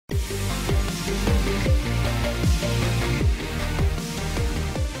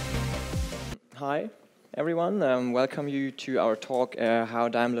Hi, everyone. Welcome you to our talk, how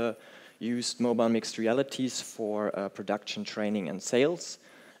Daimler used mobile mixed realities for production, training, and sales.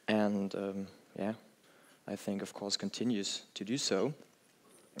 And yeah, I think, of course, continues to do so.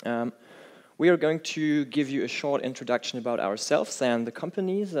 We are going to give you a short introduction about ourselves and the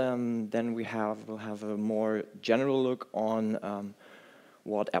companies. Then we'll have a more general look on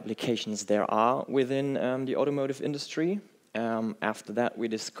what applications there are within the automotive industry. After that, we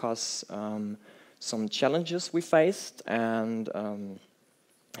discuss some challenges we faced and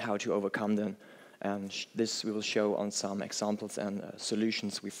how to overcome them. And this we will show on some examples and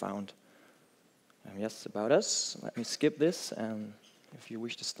solutions we found. Yes, about us. Let me skip this. If you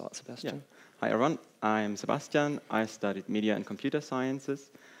wish to start, Sebastian. Yeah. Hi, everyone. I'm Sebastian. I studied media and computer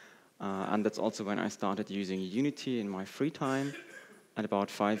sciences. And that's also when I started using Unity in my free time. And about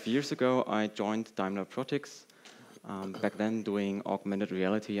 5 years ago, I joined Daimler Protics. Back then doing augmented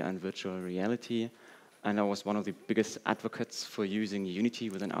reality and virtual reality. And I was one of the biggest advocates for using Unity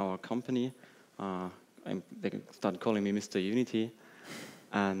within our company. They started calling me Mr. Unity.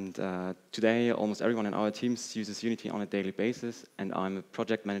 And today, almost everyone in our teams uses Unity on a daily basis, and I'm a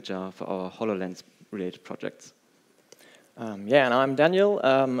project manager for our HoloLens-related projects. Yeah, and I'm Daniel,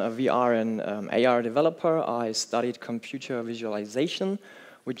 a VR and AR developer. I studied computer visualization,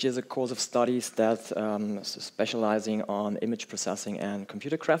 which is a course of studies that specializing on image processing and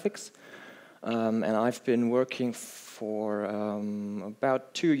computer graphics. And I've been working for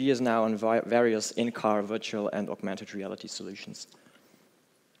about 2 years now on various in-car virtual and augmented reality solutions.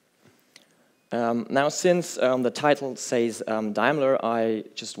 Now, since the title says Daimler, I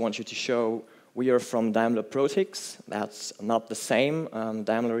just want you to show we are from Daimler Protics. That's not the same.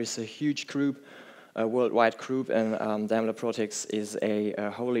 Daimler is a huge group, a worldwide group, and Daimler Protics is a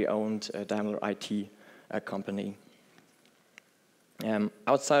wholly owned Daimler IT company.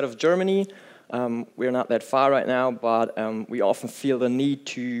 Outside of Germany, we're not that far right now, but we often feel the need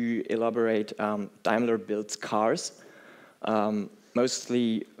to elaborate Daimler builds cars.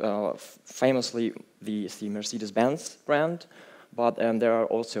 Mostly, famously, the Mercedes-Benz brand, but there are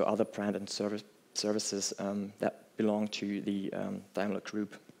also other brand and services that belong to the Daimler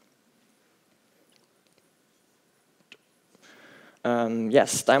Group.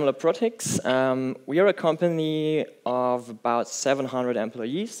 Yes, Daimler Protics. We are a company of about 700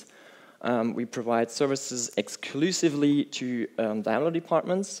 employees. We provide services exclusively to Daimler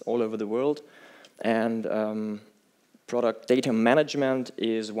departments all over the world, and product data management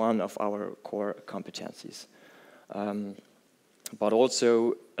is one of our core competencies. But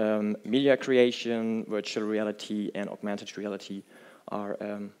also media creation, virtual reality, and augmented reality are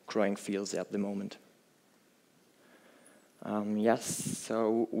growing fields at the moment. Yes,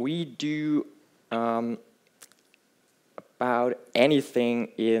 so we do about anything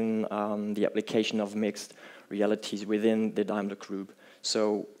in the application of mixed realities within the Daimler Group.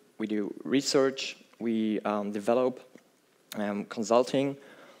 So we do research, we develop consulting,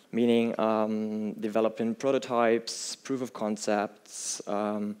 meaning developing prototypes, proof of concepts,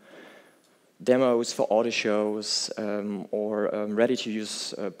 demos for auto shows, or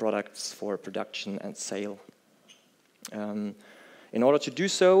ready-to-use products for production and sale. In order to do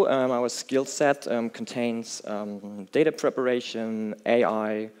so, our skill set contains data preparation,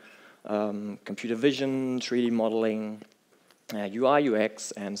 AI, computer vision, 3D modeling, UI,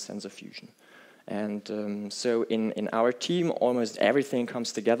 UX, and sensor fusion. And so in our team, almost everything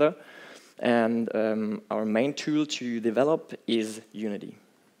comes together. And our main tool to develop is Unity.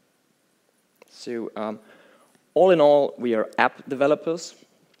 So all in all, we are app developers.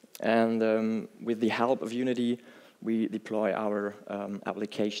 And with the help of Unity, we deploy our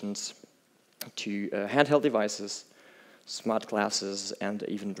applications to handheld devices, smart glasses, and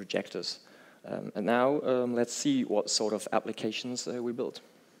even projectors. And now let's see what sort of applications we build.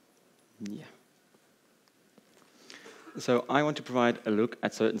 Yeah. So I want to provide a look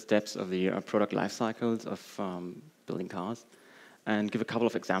at certain steps of the product life cycles of building cars and give a couple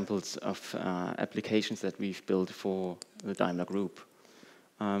of examples of applications that we've built for the Daimler Group.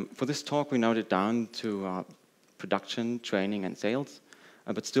 For this talk, we narrowed it down to production, training, and sales,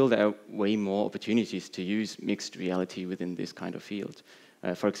 but still there are way more opportunities to use mixed reality within this kind of field.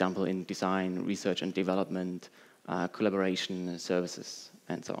 For example, in design, research and development, collaboration, services,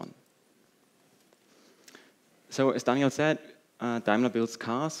 and so on. So as Daniel said, Daimler builds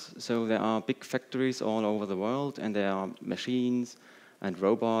cars, so there are big factories all over the world, and there are machines and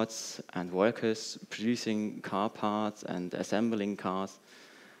robots and workers producing car parts and assembling cars.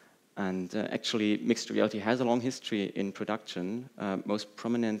 And actually, mixed reality has a long history in production, most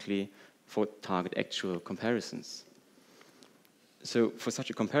prominently for target actual comparisons. So for such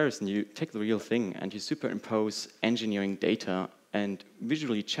a comparison, you take the real thing and you superimpose engineering data and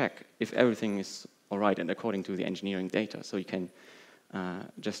visually check if everything is all right and according to the engineering data. So you can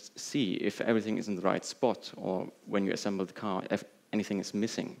just see if everything is in the right spot, or when you assemble the car, if anything is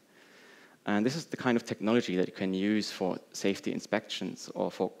missing. And this is the kind of technology that you can use for safety inspections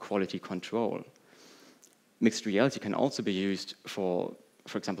or for quality control. Mixed reality can also be used for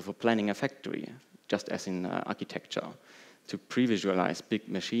example, for planning a factory, just as in architecture, to pre-visualize big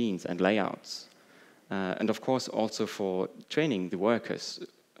machines and layouts. And of course, also for training the workers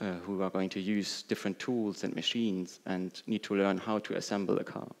who are going to use different tools and machines and need to learn how to assemble a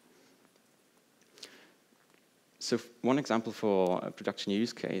car. So one example for a production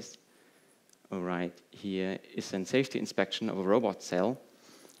use case, right here, is a safety inspection of a robot cell.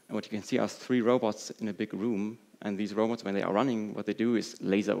 And what you can see are 3 robots in a big room. And these robots, when they are running, what they do is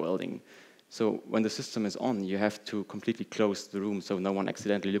laser welding. So when the system is on, you have to completely close the room so no one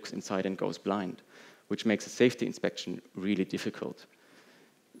accidentally looks inside and goes blind, which makes a safety inspection really difficult.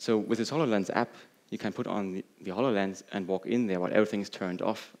 So with this HoloLens app, you can put on the HoloLens and walk in there while everything is turned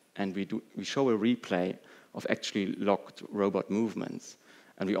off. And we show a replay of actually locked robot movements.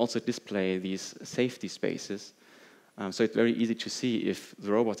 And we also display these safety spaces. So it's very easy to see if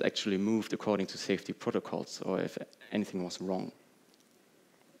the robots actually moved according to safety protocols or if anything was wrong.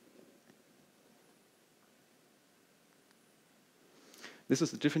 This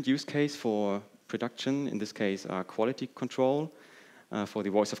is a different use case for production, in this case quality control for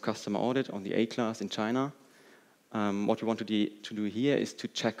the voice of customer audit on the A-class in China. What we want to do here is to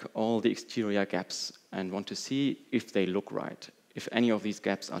check all the exterior gaps and want to see if they look right. If any of these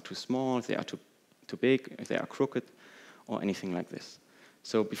gaps are too small, if they are too big, if they are crooked, or anything like this.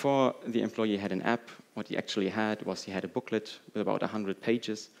 So before the employee had an app, what he actually had was he had a booklet with about 100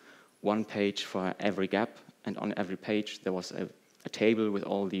 pages, 1 page for every gap, and on every page there was a table with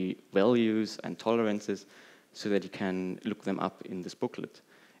all the values and tolerances so that you can look them up in this booklet.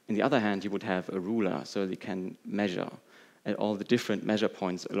 On the other hand, you would have a ruler so that you can measure at all the different measure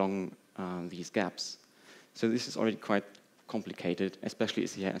points along these gaps. So this is already quite complicated, especially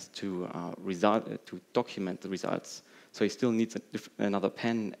as he has to document the results. So he still needs another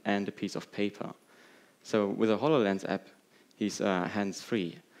pen and a piece of paper. So with a HoloLens app, he's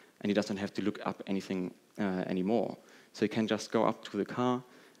hands-free, and he doesn't have to look up anything anymore. So he can just go up to the car,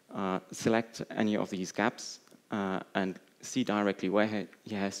 select any of these gaps, and see directly where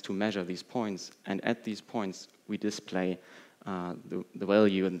he has to measure these points. And at these points, we display the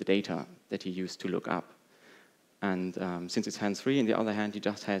value and the data that he used to look up. And since it's hands-free, on the other hand, he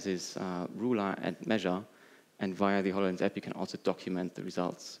just has his ruler and measure, and via the HoloLens app, you can also document the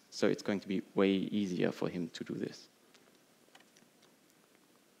results. So it's going to be way easier for him to do this.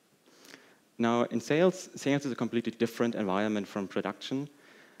 Now, in sales is a completely different environment from production.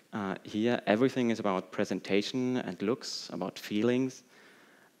 Here, everything is about presentation and looks, about feelings.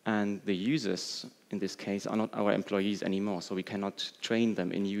 And the users, in this case, are not our employees anymore, so we cannot train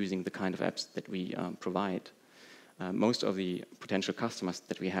them in using the kind of apps that we provide. Most of the potential customers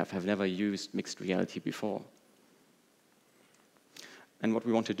that we have never used mixed reality before. And what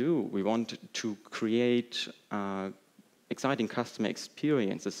we want to do, we want to create exciting customer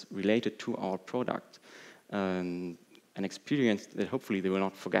experiences related to our product, an experience that hopefully they will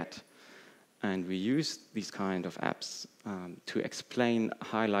not forget. And we use these kind of apps to explain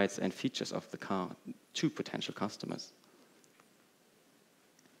highlights and features of the car to potential customers.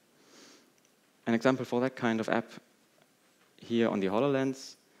 An example for that kind of app here on the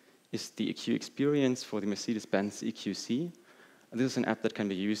HoloLens is the EQ experience for the Mercedes-Benz EQC. This is an app that can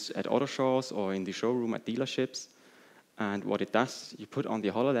be used at auto shows or in the showroom at dealerships. And what it does, you put on the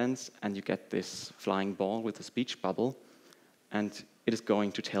HoloLens and you get this flying ball with a speech bubble. And it is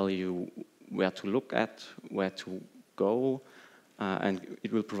going to tell you where to look at, where to go, and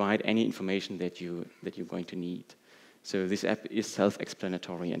it will provide any information that you're going to need. So this app is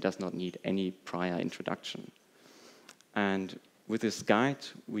self-explanatory and does not need any prior introduction. And with this guide,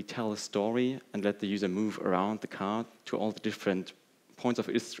 we tell a story and let the user move around the car to all the different points of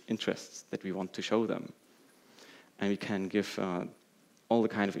interest that we want to show them. And we can give all the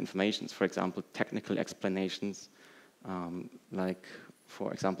kind of informations, for example, technical explanations, like,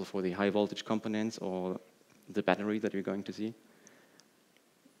 for example, for the high voltage components or the battery that we're going to see,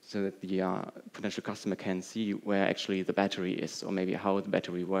 so that the potential customer can see where actually the battery is, or maybe how the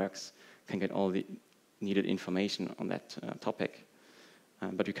battery works, can get all the needed information on that topic.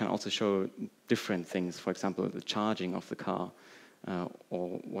 But we can also show different things, for example, the charging of the car, or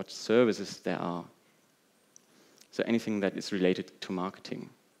what services there are. So anything that is related to marketing.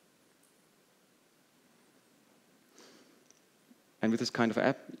 And with this kind of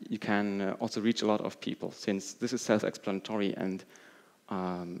app, you can also reach a lot of people, since this is self-explanatory, and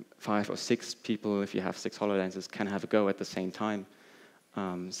 5 or 6 people, if you have 6 HoloLenses, can have a go at the same time.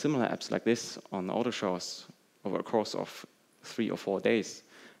 Similar apps like this on auto shows over a course of 3 or 4 days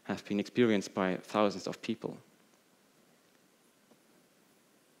have been experienced by thousands of people.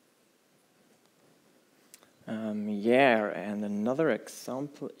 Yeah, and another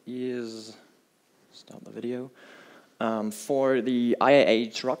example is, start the video, for the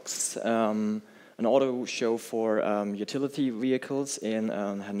IAA trucks, an auto show for utility vehicles in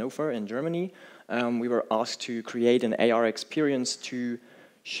Hanover in Germany. We were asked to create an AR experience to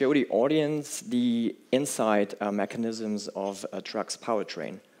show the audience the inside mechanisms of a truck's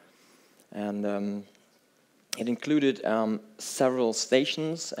powertrain. And it included several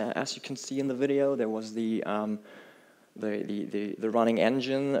stations, as you can see in the video. There was the running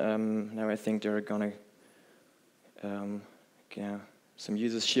engine. Now I think they're gonna some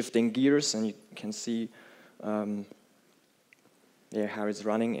users shifting gears, and you can see yeah, how it's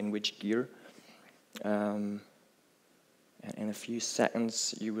running in which gear. And in a few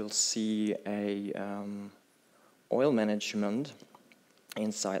seconds, you will see a oil management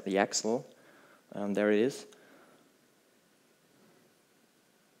inside the axle. There it is.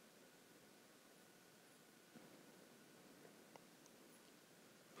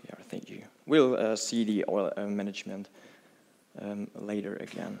 Yeah, I think you will see the oil management later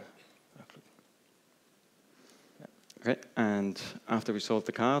again. Okay, and after we sold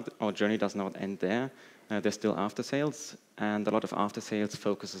the car, our journey does not end there. There's still after sales, and a lot of after sales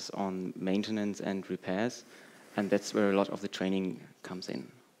focuses on maintenance and repairs, and that's where a lot of the training comes in.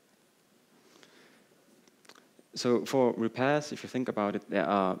 So for repairs, if you think about it, there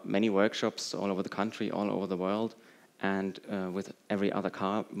are many workshops all over the country, all over the world, and with every other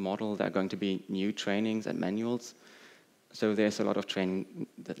car model, there are going to be new trainings and manuals. So there's a lot of training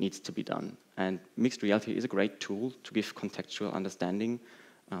that needs to be done. And mixed reality is a great tool to give contextual understanding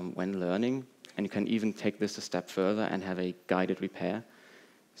when learning. And you can even take this a step further and have a guided repair.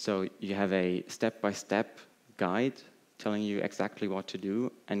 So you have a step-by-step guide telling you exactly what to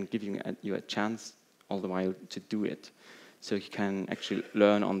do and giving you a chance all the while to do it. So you can actually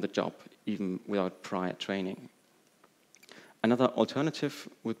learn on the job even without prior training. Another alternative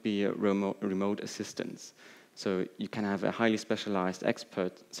would be a remote assistance. So you can have a highly specialized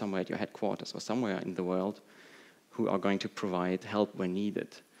expert somewhere at your headquarters or somewhere in the world who are going to provide help when needed.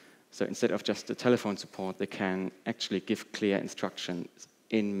 So instead of just the telephone support, they can actually give clear instructions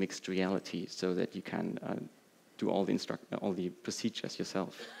in mixed reality so that you can do all the procedures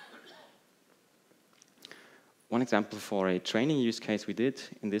yourself. One example for a training use case we did,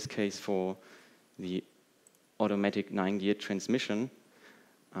 in this case for the automatic 9-gear transmission,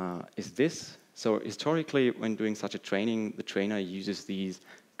 is this. So historically, when doing such a training, the trainer uses these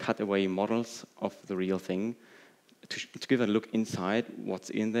cutaway models of the real thing to give a look inside what's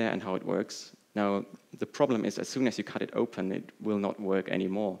in there and how it works. Now, the problem is as soon as you cut it open, it will not work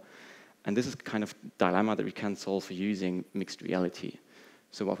anymore. And this is kind of dilemma that we can solve using mixed reality.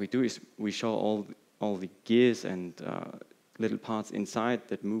 So what we do is we show all the gears and little parts inside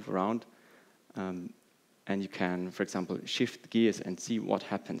that move around. And you can, for example, shift gears and see what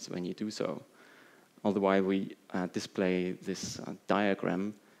happens when you do so. All the while we display this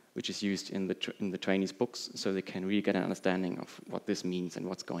diagram, which is used in the trainees' books, so they can really get an understanding of what this means and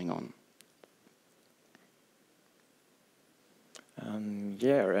what's going on.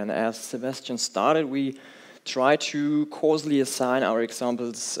 Yeah, and as Sebastian started, we try to causally assign our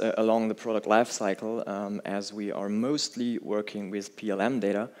examples along the product lifecycle, as we are mostly working with PLM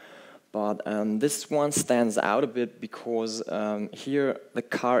data. But this one stands out a bit because here the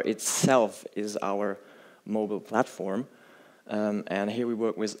car itself is our mobile platform. And here we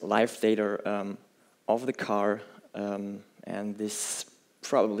work with live data of the car, and this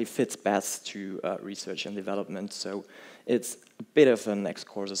probably fits best to research and development. So it's a bit of an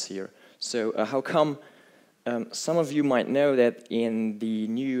excursus here. So how come some of you might know that in the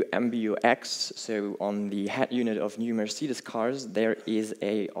new MBUX, so on the head unit of new Mercedes cars, there is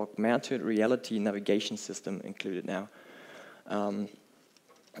a augmented reality navigation system included now.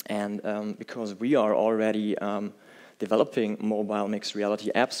 Because we are already developing mobile mixed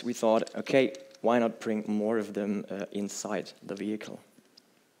reality apps, we thought, okay, why not bring more of them inside the vehicle?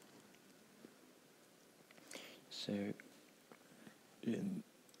 So in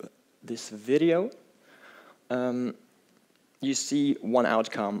this video, you see one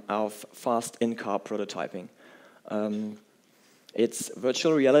outcome of fast in-car prototyping. It's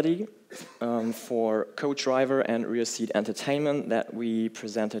virtual reality for co-driver and rear seat entertainment that we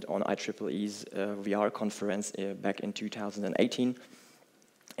presented on IEEE's VR conference back in 2018.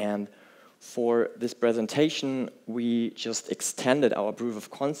 And for this presentation, we just extended our proof of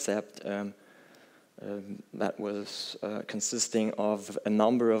concept that was consisting of a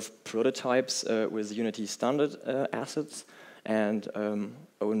number of prototypes with Unity standard assets and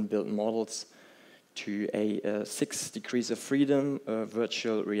own built models to a 6 degrees of freedom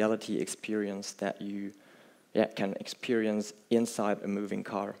virtual reality experience that you can experience inside a moving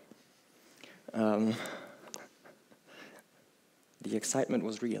car. The excitement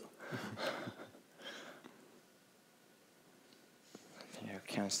was real. I think I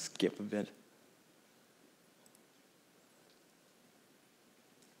can skip a bit.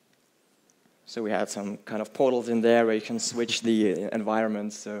 So we had some kind of portals in there where you can switch the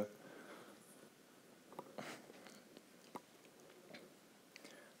environments. So.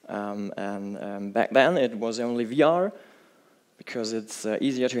 Back then it was only VR because it's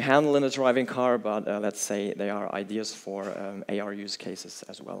easier to handle in a driving car, but let's say there are ideas for AR use cases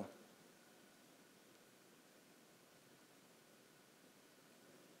as well.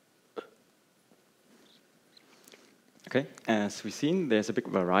 Okay, as we've seen, there's a big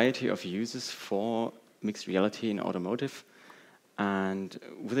variety of uses for mixed reality in automotive, and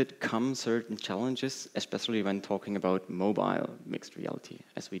with it come certain challenges, especially when talking about mobile mixed reality,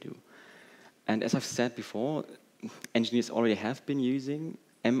 as we do. And as I've said before, engineers already have been using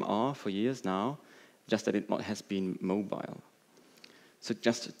MR for years now, just that it has been mobile. So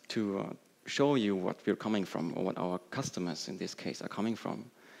just to show you what we're coming from, or what our customers in this case are coming from,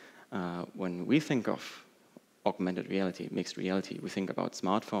 when we think of augmented reality, mixed reality, we think about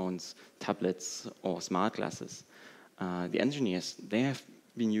smartphones, tablets, or smart glasses. The engineers, they have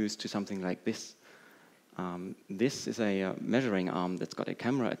been used to something like this. This is a measuring arm that's got a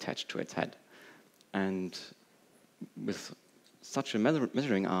camera attached to its head. And with such a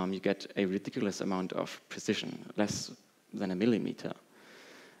measuring arm, you get a ridiculous amount of precision, less than a millimeter.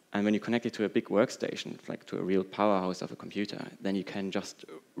 And when you connect it to a big workstation, like to a real powerhouse of a computer, then you can just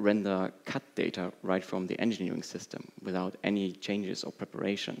render CAD data right from the engineering system without any changes or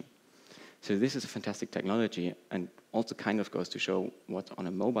preparation. So this is a fantastic technology, and also kind of goes to show what on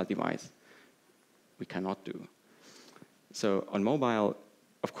a mobile device we cannot do. So on mobile,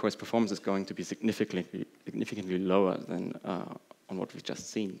 of course, performance is going to be significantly lower than on what we've just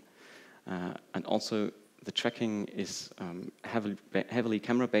seen. And also, the tracking is heavily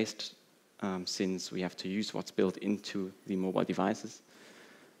camera-based, since we have to use what's built into the mobile devices,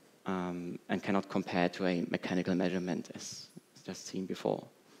 and cannot compare to a mechanical measurement as just seen before.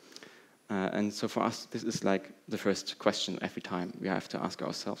 And so for us, this is like the first question every time. We have to ask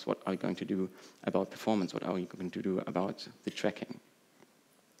ourselves, what are we going to do about performance? What are we going to do about the tracking?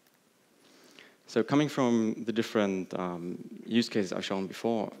 So coming from the different use cases I've shown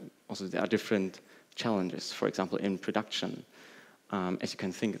before, also there are different challenges. For example, in production, as you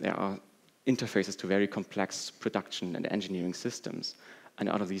can think, there are interfaces to very complex production and engineering systems. And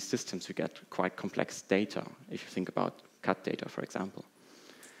out of these systems, we get quite complex data, if you think about CAD data, for example.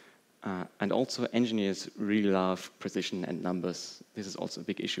 And also, engineers really love precision and numbers. This is also a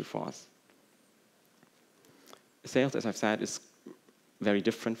big issue for us. Sales, as I've said, is very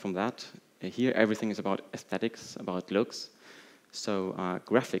different from that. Here, everything is about aesthetics, about looks. So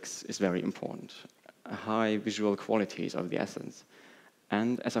graphics is very important. High visual quality is of the essence.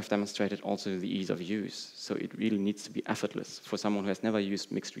 And as I've demonstrated, also the ease of use. So it really needs to be effortless for someone who has never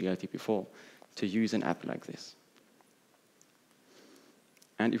used mixed reality before to use an app like this.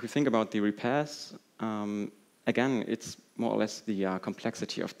 And if we think about the repairs, again, it's more or less the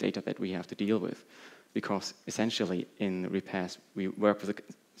complexity of data that we have to deal with, because essentially in repairs, we work with the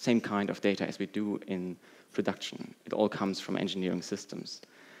same kind of data as we do in production. It all comes from engineering systems.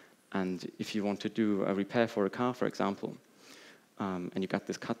 And if you want to do a repair for a car, for example, and you got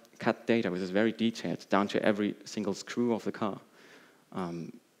this CAD data, which is very detailed, down to every single screw of the car,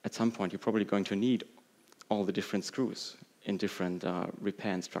 at some point, you're probably going to need all the different screws in different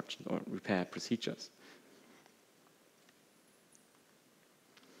repair instructions or repair procedures.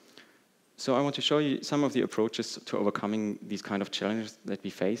 So I want to show you some of the approaches to overcoming these kind of challenges that we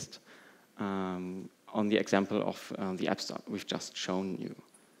faced on the example of the apps that we've just shown you.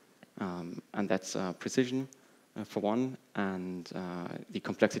 And that's precision, for one, and the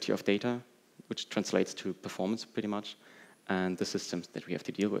complexity of data, which translates to performance pretty much, and the systems that we have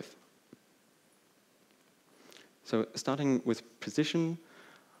to deal with. So starting with precision,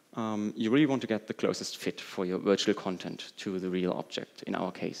 you really want to get the closest fit for your virtual content to the real object, in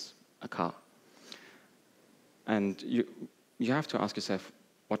our case, a car. And you have to ask yourself,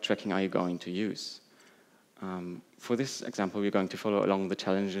 what tracking are you going to use? For this example, we're going to follow along the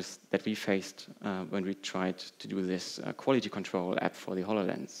challenges that we faced when we tried to do this quality control app for the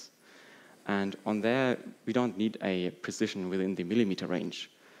HoloLens. And on there, we don't need a precision within the millimeter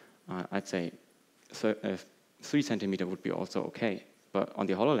range. I'd say 3 centimeter would be also okay. But on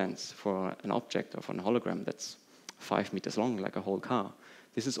the HoloLens, for an object or for a hologram that's 5 meters long, like a whole car,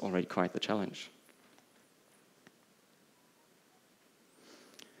 this is already quite the challenge.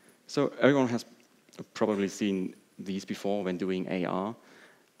 So everyone has probably seen these before when doing AR.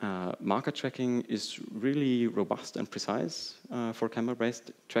 Marker tracking is really robust and precise for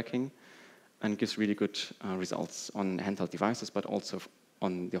camera-based tracking and gives really good results on handheld devices, but also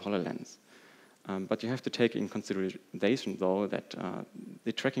on the HoloLens. But you have to take in consideration, though, that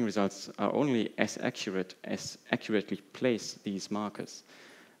the tracking results are only as accurately place these markers.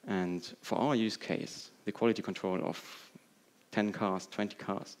 And for our use case, the quality control of 10 cars, 20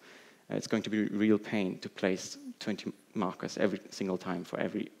 cars, it's going to be real pain to place 20 markers every single time for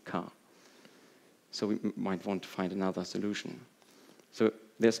every car. So we might want to find another solution. So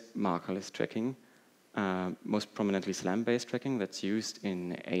there's markerless tracking, most prominently SLAM-based tracking that's used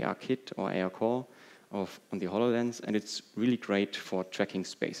in ARKit or ARCore on the HoloLens, and it's really great for tracking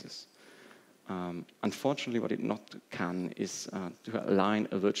spaces. Unfortunately, what it not can is to align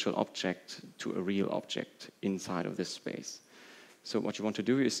a virtual object to a real object inside of this space. So what you want to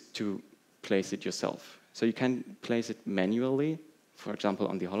do is to place it yourself. So you can place it manually, for example,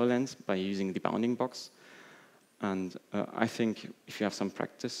 on the HoloLens by using the bounding box. And I think if you have some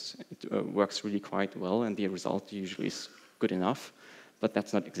practice, it works really quite well, and the result usually is good enough, but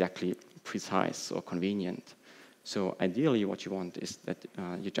that's not exactly precise or convenient. So ideally, what you want is that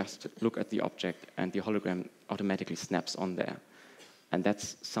you just look at the object and the hologram automatically snaps on there. And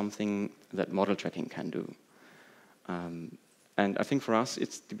that's something that model tracking can do. And I think for us,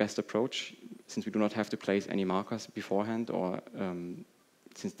 it's the best approach, since we do not have to place any markers beforehand, or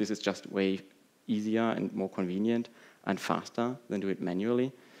since this is just way easier and more convenient and faster than do it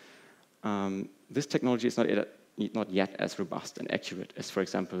manually. This technology is not yet as robust and accurate as, for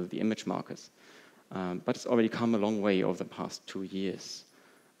example, the image markers. But it's already come a long way over the past 2 years.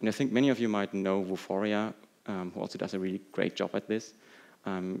 And I think many of you might know Vuforia, who also does a really great job at this.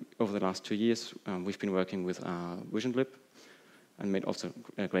 Over the last 2 years, we've been working with VisionLib and made also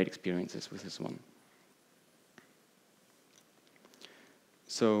great experiences with this one.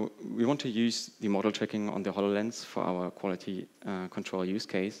 So we want to use the model tracking on the HoloLens for our quality control use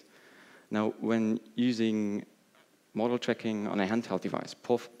case. Now, when using model tracking on a handheld device,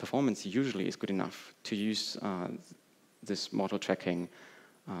 performance usually is good enough to use this model tracking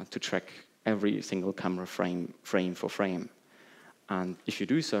to track every single camera frame for frame. And if you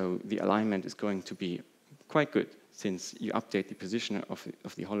do so, the alignment is going to be quite good, since you update the position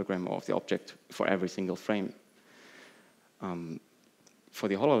of the hologram or of the object for every single frame. For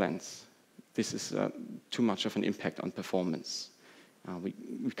the HoloLens, this is too much of an impact on performance.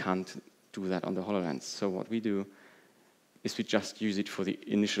 We can't do that on the HoloLens. So what we do is we just use it for the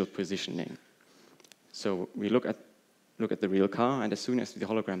initial positioning. So we look at the real car, and as soon as the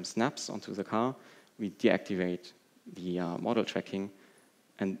hologram snaps onto the car, we deactivate the model tracking,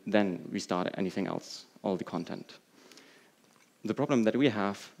 and then we start anything else, all the content. The problem that we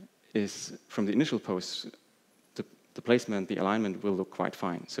have is from the initial pose, the placement, the alignment will look quite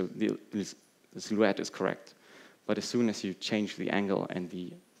fine. So the silhouette is correct. But as soon as you change the angle and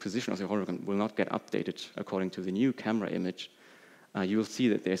the position of the hologram will not get updated according to the new camera image, you will see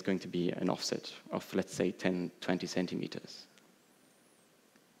that there's going to be an offset of, let's say, 10, 20 centimeters.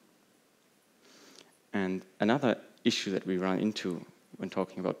 And another issue that we run into when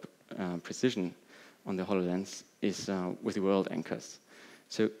talking about precision on the HoloLens is with the world anchors.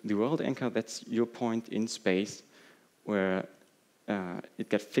 So the world anchor, that's your point in space where it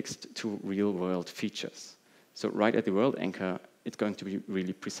gets fixed to real-world features. So right at the world anchor, it's going to be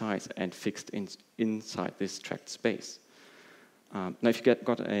really precise and fixed inside this tracked space. Now, if you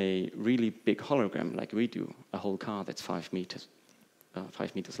got a really big hologram like we do, a whole car that's 5 meters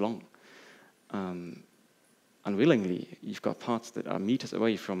long, unwillingly, you've got parts that are meters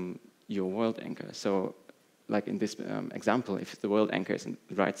away from your world anchor. So like in this example, if the world anchor is in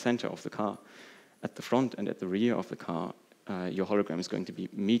the right center of the car, at the front and at the rear of the car, your hologram is going to be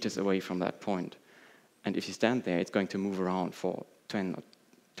meters away from that point. And if you stand there, it's going to move around for 10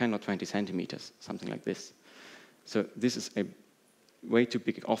 or 20 centimeters, something like this. So this is a way too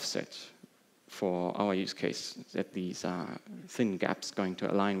big offset for our use case, that these thin gaps going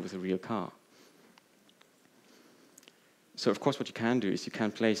to align with a real car. So of course what you can do is you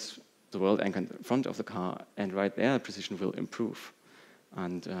can place the world anchor in front of the car, and right there precision will improve.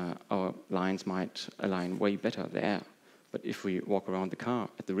 and our lines might align way better there. But if we walk around the car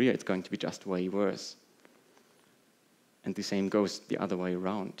at the rear, it's going to be just way worse. And the same goes the other way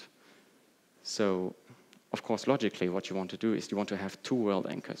around. So, of course, logically, what you want to do is you want to have two world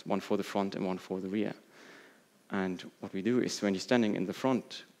anchors, one for the front and one for the rear. And what we do is when you're standing in the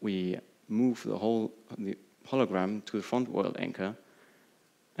front, we move the hologram to the front world anchor.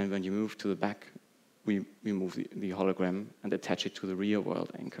 And when you move to the back, we move the hologram and attach it to the rear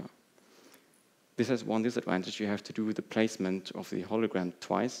world anchor. This has one disadvantage. You have to do the placement of the hologram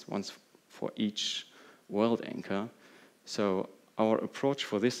twice, once for each world anchor. So our approach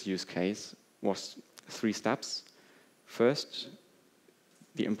for this use case was 3 steps. First,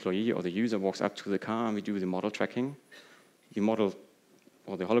 the employee or the user walks up to the car and we do the model tracking. The model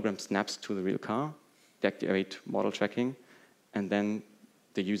or the hologram snaps to the real car, deactivate model tracking, and then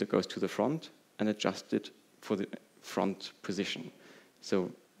the user goes to the front and adjusts it for the front position.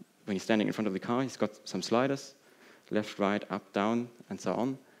 So when he's standing in front of the car, he's got some sliders, left, right, up, down, and so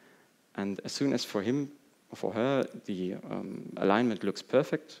on. And as soon as for him or for her the alignment looks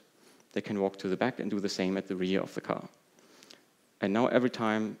perfect, they can walk to the back and do the same at the rear of the car. And now every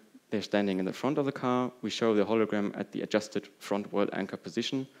time they're standing in the front of the car, we show the hologram at the adjusted front world anchor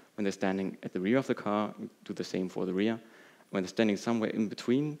position. When they're standing at the rear of the car, we do the same for the rear. When they're standing somewhere in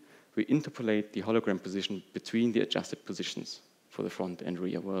between, we interpolate the hologram position between the adjusted positions for the front and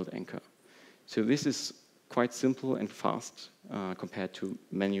rear world anchor. So this is quite simple and fast compared to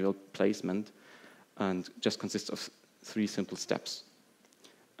manual placement, and just consists of 3 simple steps.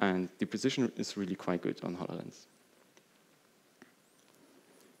 And the precision is really quite good on HoloLens.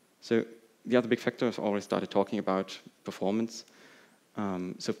 So the other big factor, I've already started talking about performance.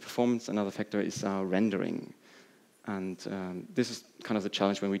 So performance, another factor is rendering. And this is kind of the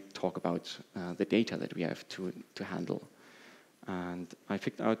challenge when we talk about the data that we have to handle. And I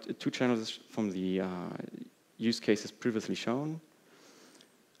picked out 2 channels from the use cases previously shown.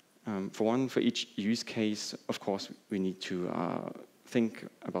 For each use case, of course, we need to think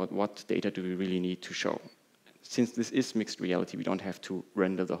about what data do we really need to show. Since this is mixed reality, we don't have to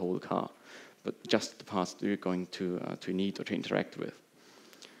render the whole car, but just the parts that we're going to need or to interact with.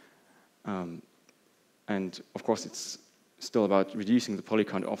 And of course, it's still about reducing the poly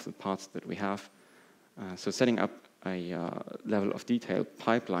count of the parts that we have. So setting up a level of detail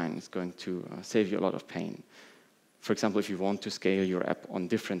pipeline is going to save you a lot of pain. For example, if you want to scale your app on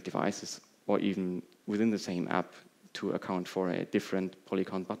different devices, or even within the same app to account for a different poly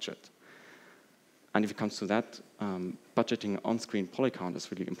count budget. And if it comes to that, budgeting on-screen poly count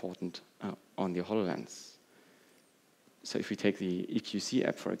is really important on the HoloLens. So if we take the EQC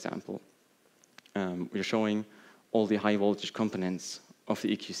app, for example, we're showing all the high voltage components of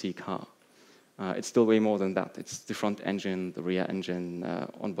the EQC car. It's still way more than that. It's the front engine, the rear engine,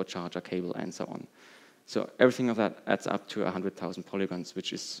 onboard charger cable, and so on. So everything of that adds up to 100,000 polygons,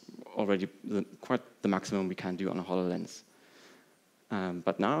 which is already quite the maximum we can do on a HoloLens.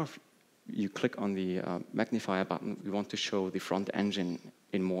 But now, if you click on the magnifier button, we want to show the front engine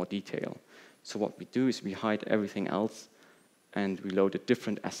in more detail. So what we do is we hide everything else, and we load a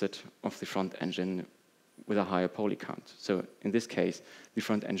different asset of the front engine with a higher poly count. So in this case, the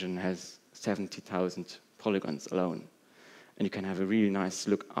front engine has 70,000 polygons alone. And you can have a really nice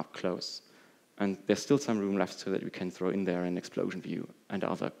look up close. And there's still some room left so that we can throw in there an explosion view and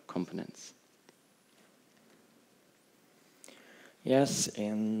other components. Yes,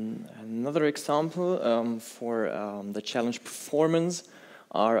 in another example for the challenge performance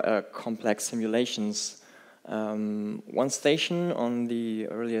are complex simulations. One station on the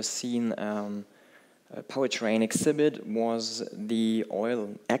earlier seen powertrain exhibit was the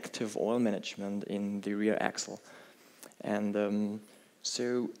active oil management in the rear axle. And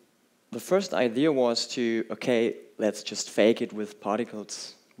so the first idea was to, okay, let's just fake it with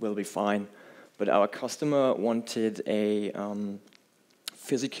particles, we'll be fine. But our customer wanted a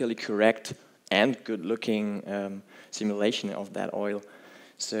physically correct and good-looking simulation of that oil.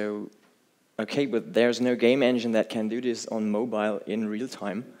 So, okay, but there's no game engine that can do this on mobile in real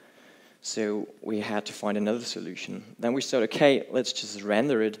time. So we had to find another solution. Then we said, okay, let's just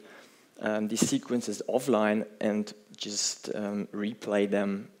render it, these sequences offline, and just replay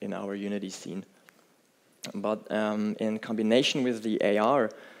them in our Unity scene. But in combination with the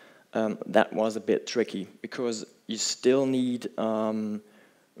AR, that was a bit tricky, because you still need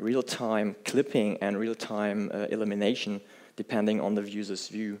real-time clipping and real-time elimination, depending on the user's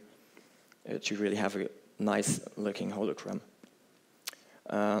view, to really have a nice-looking hologram.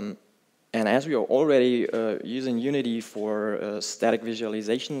 And as we are already using Unity for static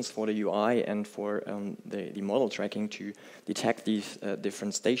visualizations for the UI and for the model tracking to detect these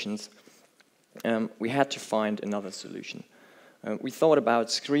different stations, we had to find another solution. We thought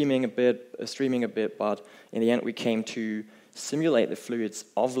about streaming a bit, but in the end we came to simulate the fluids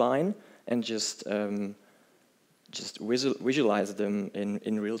offline and just visualize them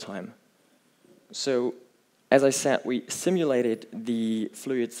in real time. So, as I said, we simulated the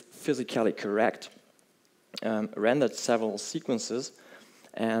fluids physically correct, rendered several sequences,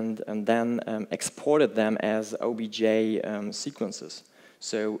 and then exported them as OBJ sequences.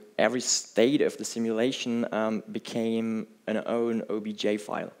 So every state of the simulation became an own OBJ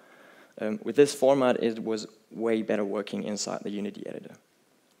file. With this format, it was way better working inside the Unity editor.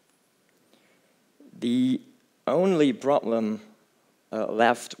 The only problem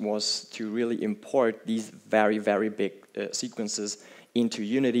left was to really import these very, very big sequences into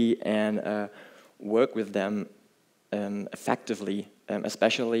Unity and work with them effectively,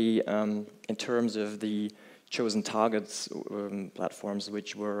 especially in terms of the chosen targets platforms,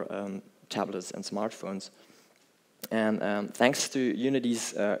 which were tablets and smartphones. And thanks to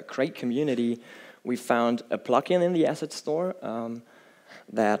Unity's great community, we found a plugin in the asset store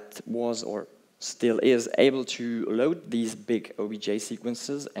that was, or still is, able to load these big OBJ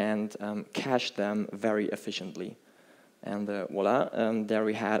sequences and cache them very efficiently. And voila, there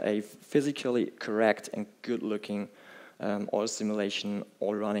we had a physically correct and good-looking oil simulation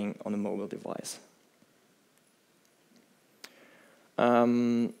all running on a mobile device.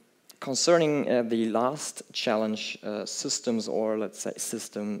 Concerning the last challenge, systems, or let's say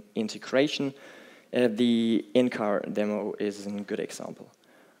system integration, the in-car demo is a good example.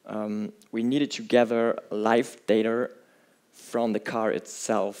 We needed to gather live data from the car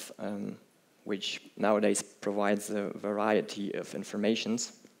itself, which nowadays provides a variety of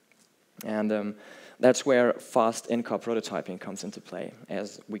informations. And that's where fast in-car prototyping comes into play,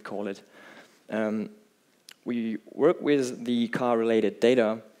 as we call it. We work with the car-related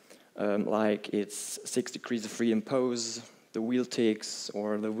data, like its 6 degrees of freedom pose, the wheel ticks,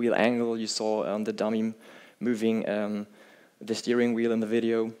 or the wheel angle you saw on the dummy moving the steering wheel in the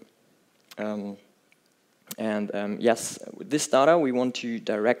video. Yes, with this data we want to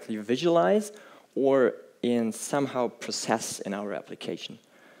directly visualize or somehow process in our application.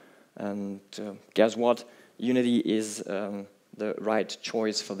 And guess what? Unity is the right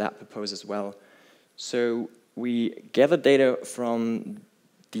choice for that purpose as well. So we gather data from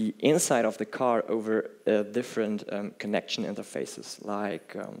the inside of the car over different connection interfaces,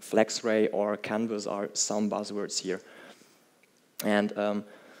 like FlexRay or Canvas are some buzzwords here. And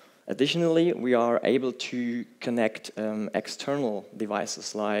additionally, we are able to connect external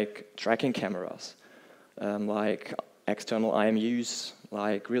devices like tracking cameras, like external IMUs,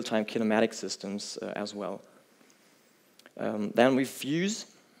 like real-time kinematic systems as well. Then we fuse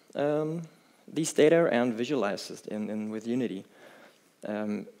these data and visualize it with Unity.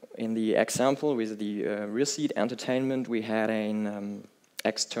 In the example with the rear seat entertainment, we had an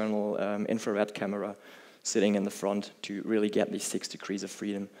external infrared camera sitting in the front to really get these 6 degrees of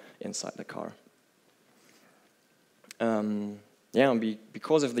freedom inside the car.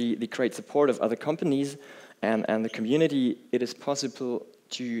 Because of the great support of other companies and the community, it is possible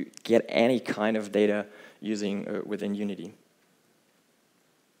to get any kind of data using within Unity.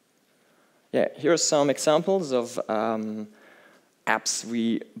 Yeah, here are some examples of apps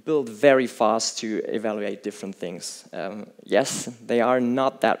we build very fast to evaluate different things. Yes, they are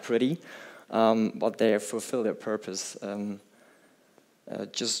not that pretty, but they fulfill their purpose.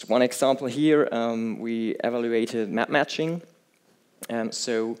 Just one example here, we evaluated map matching.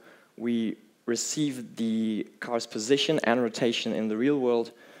 So we received the car's position and rotation in the real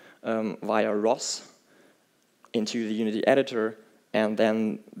world via ROS into the Unity editor, and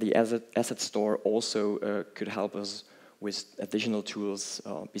then the asset store also could help us with additional tools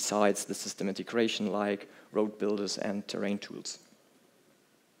besides the system integration, like road builders and terrain tools.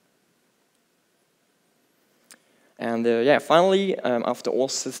 And finally, after all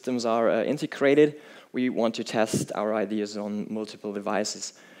systems are integrated, we want to test our ideas on multiple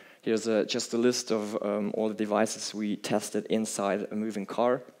devices. Here's just a list of all the devices we tested inside a moving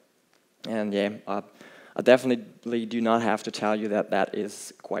car. And yeah, I definitely do not have to tell you that that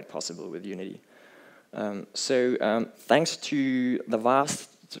is quite possible with Unity. Thanks to the vast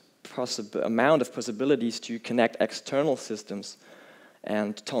amount of possibilities to connect external systems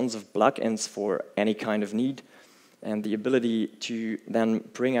and tons of plugins for any kind of need, and the ability to then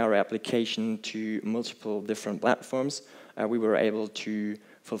bring our application to multiple different platforms, we were able to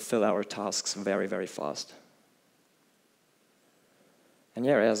fulfill our tasks very, very fast. And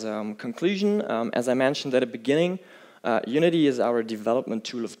yeah, as a conclusion, as I mentioned at the beginning, Unity is our development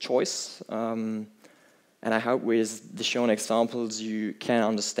tool of choice. And I hope with the shown examples you can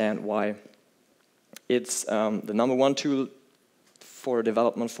understand why. It's the #1 tool for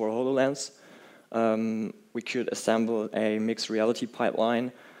development for HoloLens. We could assemble a mixed reality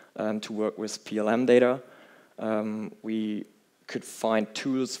pipeline to work with PLM data. We could find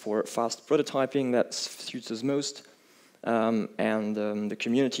tools for fast prototyping that suits us most. And the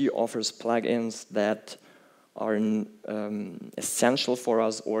community offers plugins that are essential for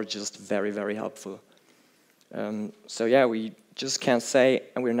us or just very, very helpful. So yeah, we just can't say,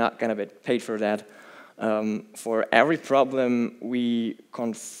 and we're not going to get paid for that. For every problem we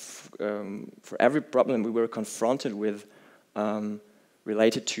were confronted with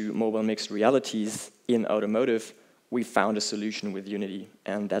related to mobile mixed realities in automotive, we found a solution with Unity,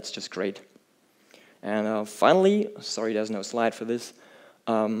 and that's just great. And finally, sorry there's no slide for this,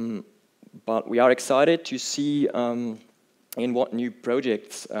 but we are excited to see in what new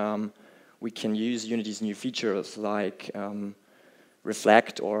projects we can use Unity's new features like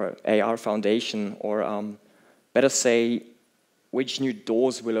Reflect or AR Foundation, or better say, which new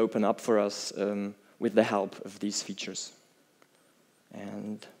doors will open up for us with the help of these features.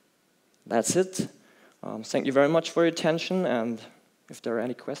 And that's it. Thank you very much for your attention, and if there are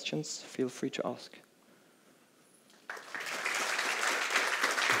any questions, feel free to ask.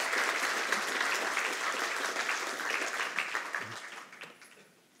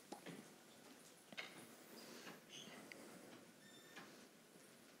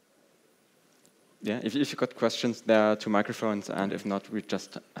 Yeah, if you've got questions, there are 2 microphones, and if not, we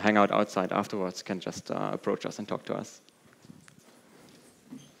just hang out outside afterwards, can just approach us and talk to us.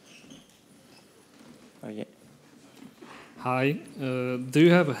 Oh, yeah. Hi, do you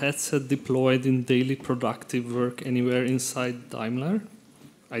have a headset deployed in daily productive work anywhere inside Daimler?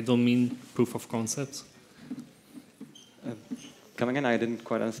 I don't mean proof of concepts. Come again, I didn't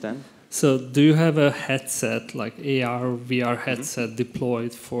quite understand. So do you have a headset, like AR, VR headset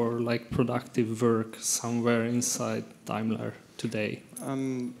deployed for like productive work somewhere inside Daimler today?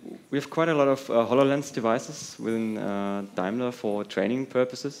 We have quite a lot of HoloLens devices within Daimler for training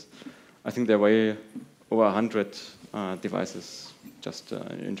purposes. I think there are way over 100 devices just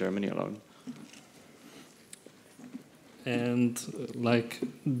in Germany alone. And like,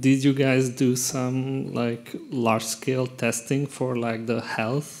 did you guys do some like large-scale testing for like the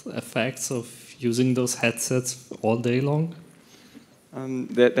health effects of using those headsets all day long?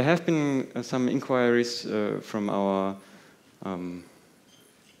 There have been some inquiries from our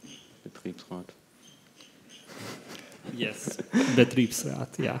Betriebsrat. Yes,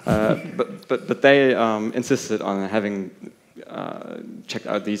 Betriebsrat, yeah. But they insisted on having checked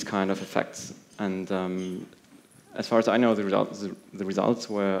out these kind of effects, and as far as I know, the results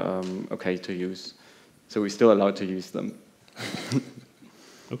were okay to use, so we're still allowed to use them.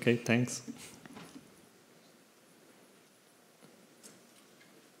 Okay, thanks.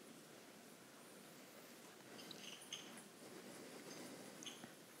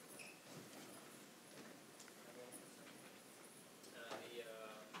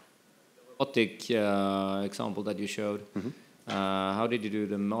 Robotic example that you showed. How did you do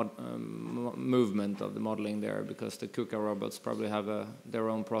the movement of the modeling there? Because the KUKA robots probably have their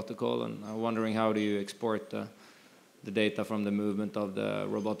own protocol, and I'm wondering how do you export the data from the movement of the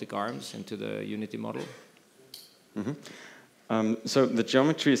robotic arms into the Unity model? So the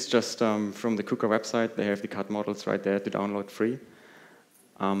geometry is just from the KUKA website. They have the CAD models right there to download free.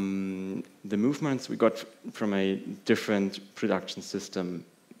 The movements we got from a different production system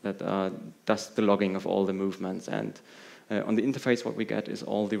that does the logging of all the movements, and on the interface what we get is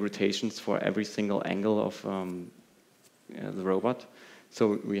all the rotations for every single angle of the robot.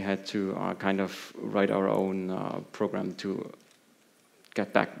 So we had to kind of write our own program to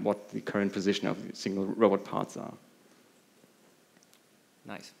get back what the current position of the single robot parts are.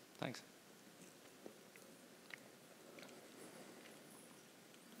 Nice, thanks.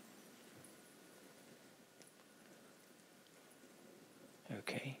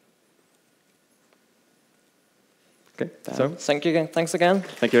 Okay. Okay, so Thank you again. Thanks again.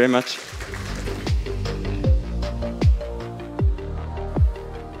 thank you very much.